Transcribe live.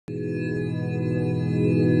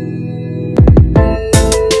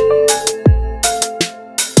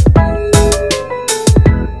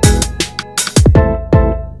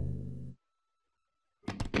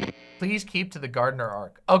Please keep to the Gardner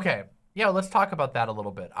arc. Okay. Yeah, let's talk about that a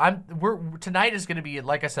little bit. Tonight is going to be,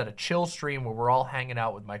 like I said, a chill stream where we're all hanging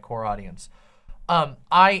out with my core audience.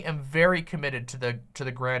 I am very committed to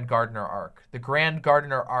the Grand Gardner arc. The Grand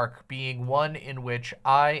Gardner arc being one in which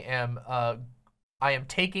I am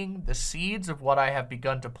taking the seeds of what I have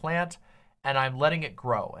begun to plant and I'm letting it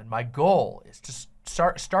grow. And my goal is to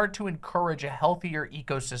start to encourage a healthier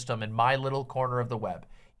ecosystem in my little corner of the web,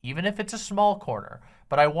 even if it's a small corner.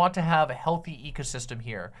 But I want to have a healthy ecosystem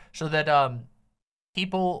here so that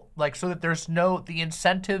people, like, so that the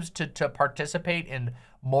incentives to participate in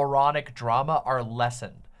moronic drama are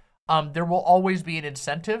lessened. There will always be an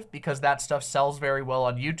incentive because that stuff sells very well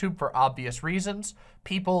on YouTube for obvious reasons.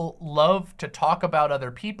 People love to talk about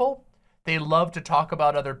other people. They love to talk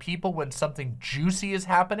about other people when something juicy is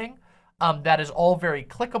happening. That is all very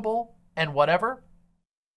clickable and whatever.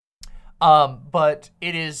 But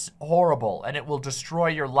it is horrible and it will destroy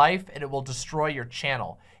your life and it will destroy your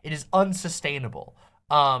channel. It is unsustainable.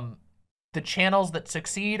 The channels that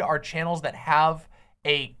succeed are channels that have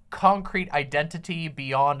a concrete identity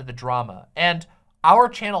beyond the drama. And our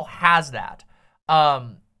channel has that.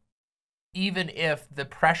 Even if the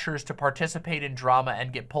pressures to participate in drama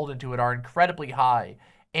and get pulled into it are incredibly high.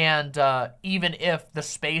 And even if the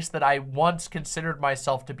space that I once considered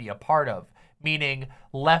myself to be a part of, meaning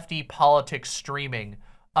lefty politics streaming,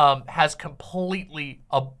 has completely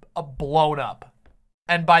blown up.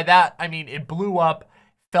 And by that, I mean it blew up,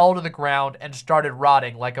 fell to the ground, and started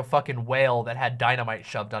rotting like a fucking whale that had dynamite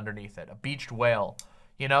shoved underneath it. A beached whale,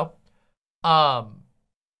 you know?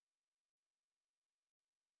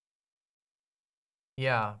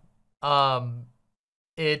 Yeah.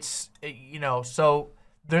 It's, you know, so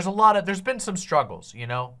there's been some struggles, you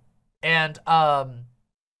know? And,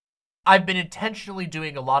 I've been intentionally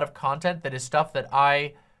doing a lot of content that is stuff that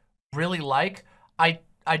I really like. I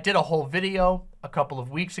did a whole video a couple of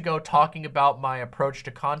weeks ago talking about my approach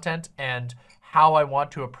to content and how I want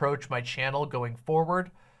to approach my channel going forward.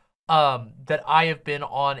 That I have been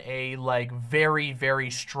on a like very, very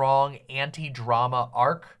strong anti-drama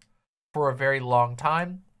arc for a very long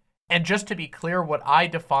time. And just to be clear, what I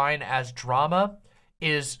define as drama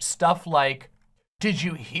is stuff like, did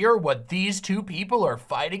you hear what these two people are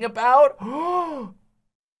fighting about?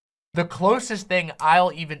 The closest thing I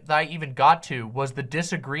even got to was the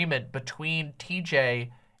disagreement between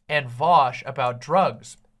TJ and Vosh about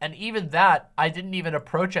drugs. And even that, I didn't even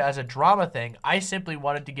approach it as a drama thing. I simply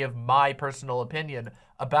wanted to give my personal opinion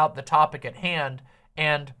about the topic at hand,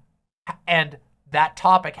 and that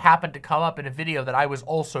topic happened to come up in a video that I was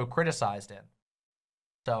also criticized in.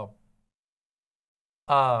 So,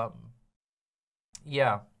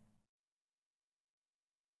 yeah.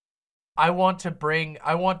 I want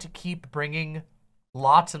to keep bringing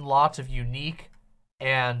lots and lots of unique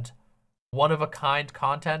and one-of-a-kind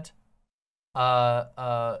content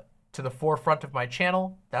to the forefront of my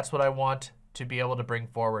channel. That's what I want to be able to bring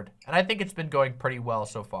forward. And I think it's been going pretty well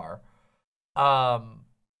so far.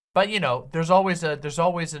 But you know, there's always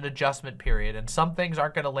an adjustment period, and some things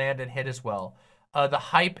aren't going to land and hit as well. The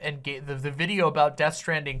hype and the video about Death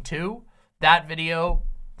Stranding 2, that video,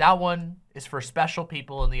 that one is for special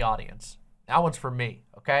people in the audience. That one's for me,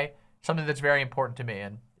 okay? Something that's very important to me.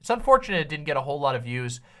 And it's unfortunate it didn't get a whole lot of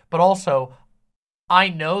views, but also I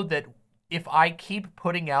know that if I keep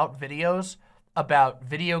putting out videos about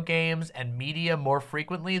video games and media more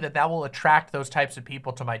frequently, that will attract those types of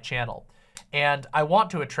people to my channel. And I want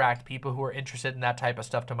to attract people who are interested in that type of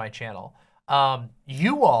stuff to my channel.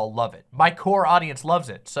 You all love it. My core audience loves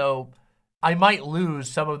it. So I might lose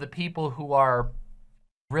some of the people who are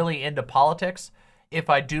really into politics if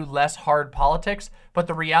I do less hard politics. But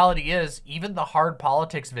the reality is, even the hard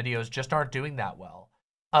politics videos just aren't doing that well.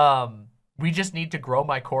 We just need to grow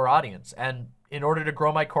my core audience. And in order to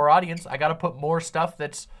grow my core audience, I got to put more stuff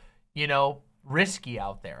that's, you know, risky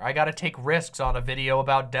out there. I got to take risks on a video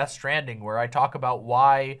about Death Stranding where I talk about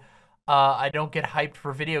why I don't get hyped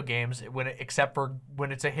for video games except for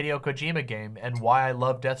when it's a Hideo Kojima game, and why I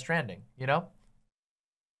love Death Stranding, you know?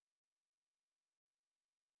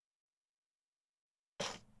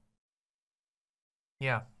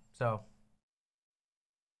 Yeah, so.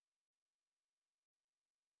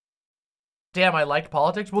 Damn, I liked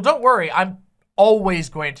politics. Well, don't worry. I'm always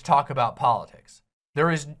going to talk about politics.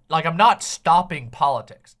 I'm not stopping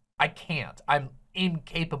politics. I can't. I'm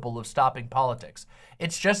incapable of stopping politics.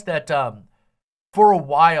 It's just that for a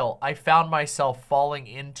while, I found myself falling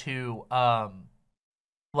into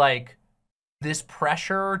like this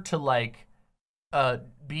pressure to like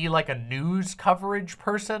be like a news coverage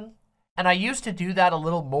person. And I used to do that a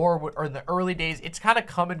little more or in the early days. It's kind of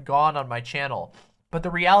come and gone on my channel. But the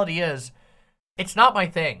reality is, it's not my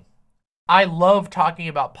thing. I love talking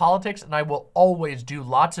about politics, and I will always do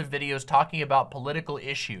lots of videos talking about political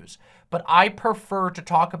issues. But I prefer to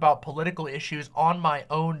talk about political issues on my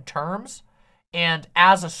own terms and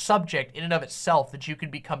as a subject in and of itself that you can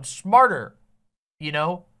become smarter, you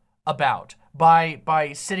know, about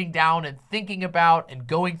by sitting down and thinking about and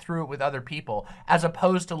going through it with other people, as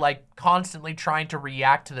opposed to like constantly trying to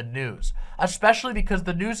react to the news, especially because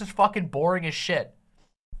the news is fucking boring as shit.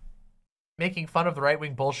 Making fun of the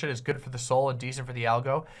right-wing bullshit is good for the soul and decent for the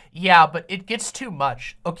algo. Yeah, but it gets too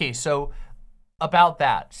much. Okay, so about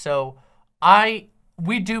that. So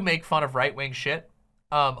we do make fun of right-wing shit,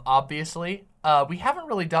 obviously. We haven't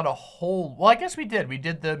really done a whole, well, I guess we did. We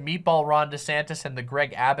did the Meatball Ron DeSantis and the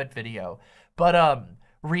Greg Abbott video. But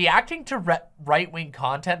reacting to right-wing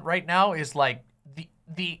content right now is like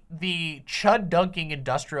the chud dunking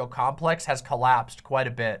industrial complex has collapsed quite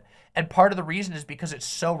a bit. And part of the reason is because it's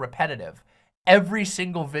so repetitive. Every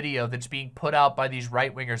single video that's being put out by these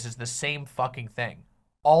right-wingers is the same fucking thing.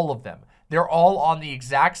 All of them. They're all on the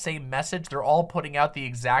exact same message. They're all putting out the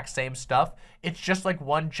exact same stuff. It's just like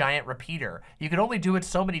one giant repeater. You can only do it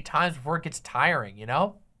so many times before it gets tiring, you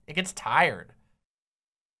know? It gets tired.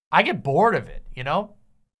 I get bored of it, you know?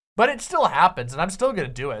 But it still happens, and I'm still going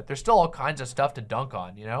to do it. There's still all kinds of stuff to dunk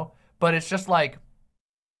on, you know? But it's just like,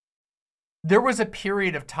 there was a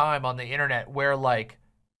period of time on the internet where, like,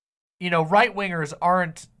 you know, right-wingers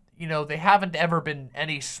aren't, you know, they haven't ever been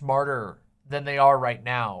any smarter than they are right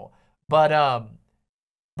now. But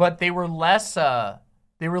they were less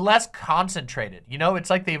concentrated, you know? It's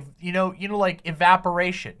like they've, you know, like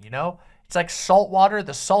evaporation, you know? It's like salt water.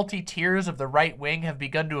 The salty tears of the right wing have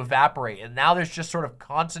begun to evaporate, and now there's just sort of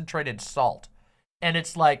concentrated salt. And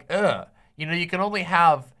it's like, ugh, you know, you can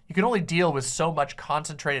only deal with so much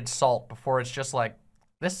concentrated salt before it's just like,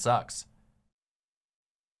 this sucks.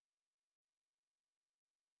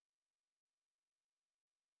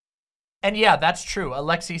 And yeah, that's true.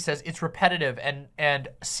 Alexi says it's repetitive, and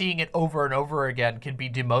seeing it over and over again can be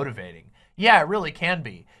demotivating. Yeah, it really can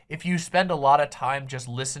be. If you spend a lot of time just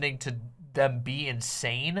listening to them be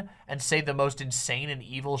insane and say the most insane and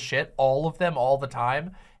evil shit, all of them, all the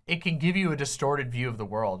time, it can give you a distorted view of the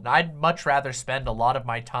world. And I'd much rather spend a lot of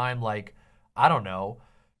my time, like, I don't know,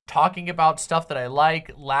 talking about stuff that I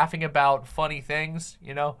like, laughing about funny things,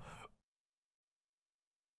 you know?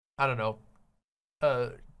 I don't know.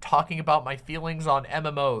 Talking about my feelings on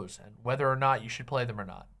MMOs and whether or not you should play them or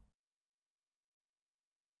not.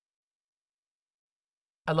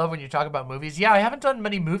 I love when you talk about movies. Yeah, I haven't done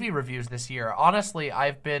many movie reviews this year. Honestly,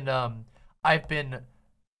 I've been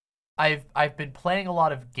playing a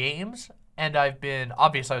lot of games, and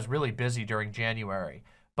obviously I was really busy during January.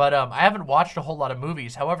 But I haven't watched a whole lot of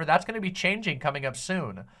movies. However, that's going to be changing coming up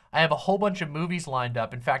soon. I have a whole bunch of movies lined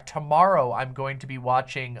up. In fact, tomorrow I'm going to be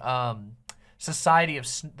watching Society of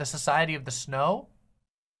the Snow,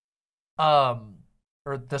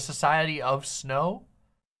 or the Society of Snow,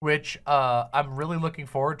 which I'm really looking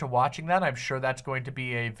forward to watching that. I'm sure that's going to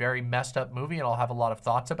be a very messed up movie, and I'll have a lot of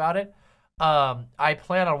thoughts about it. I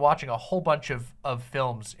plan on watching a whole bunch of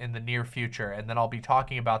films in the near future, and then I'll be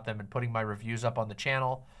talking about them and putting my reviews up on the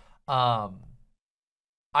channel. I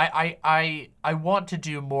want to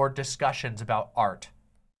do more discussions about art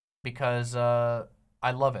because I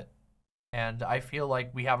love it. And I feel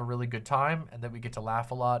like we have a really good time and that we get to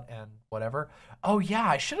laugh a lot and whatever. Oh yeah,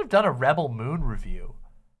 I should have done a Rebel Moon review.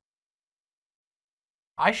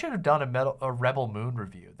 I should have done a Rebel Moon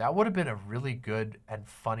review. That would have been a really good and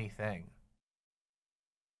funny thing.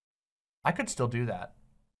 I could still do that.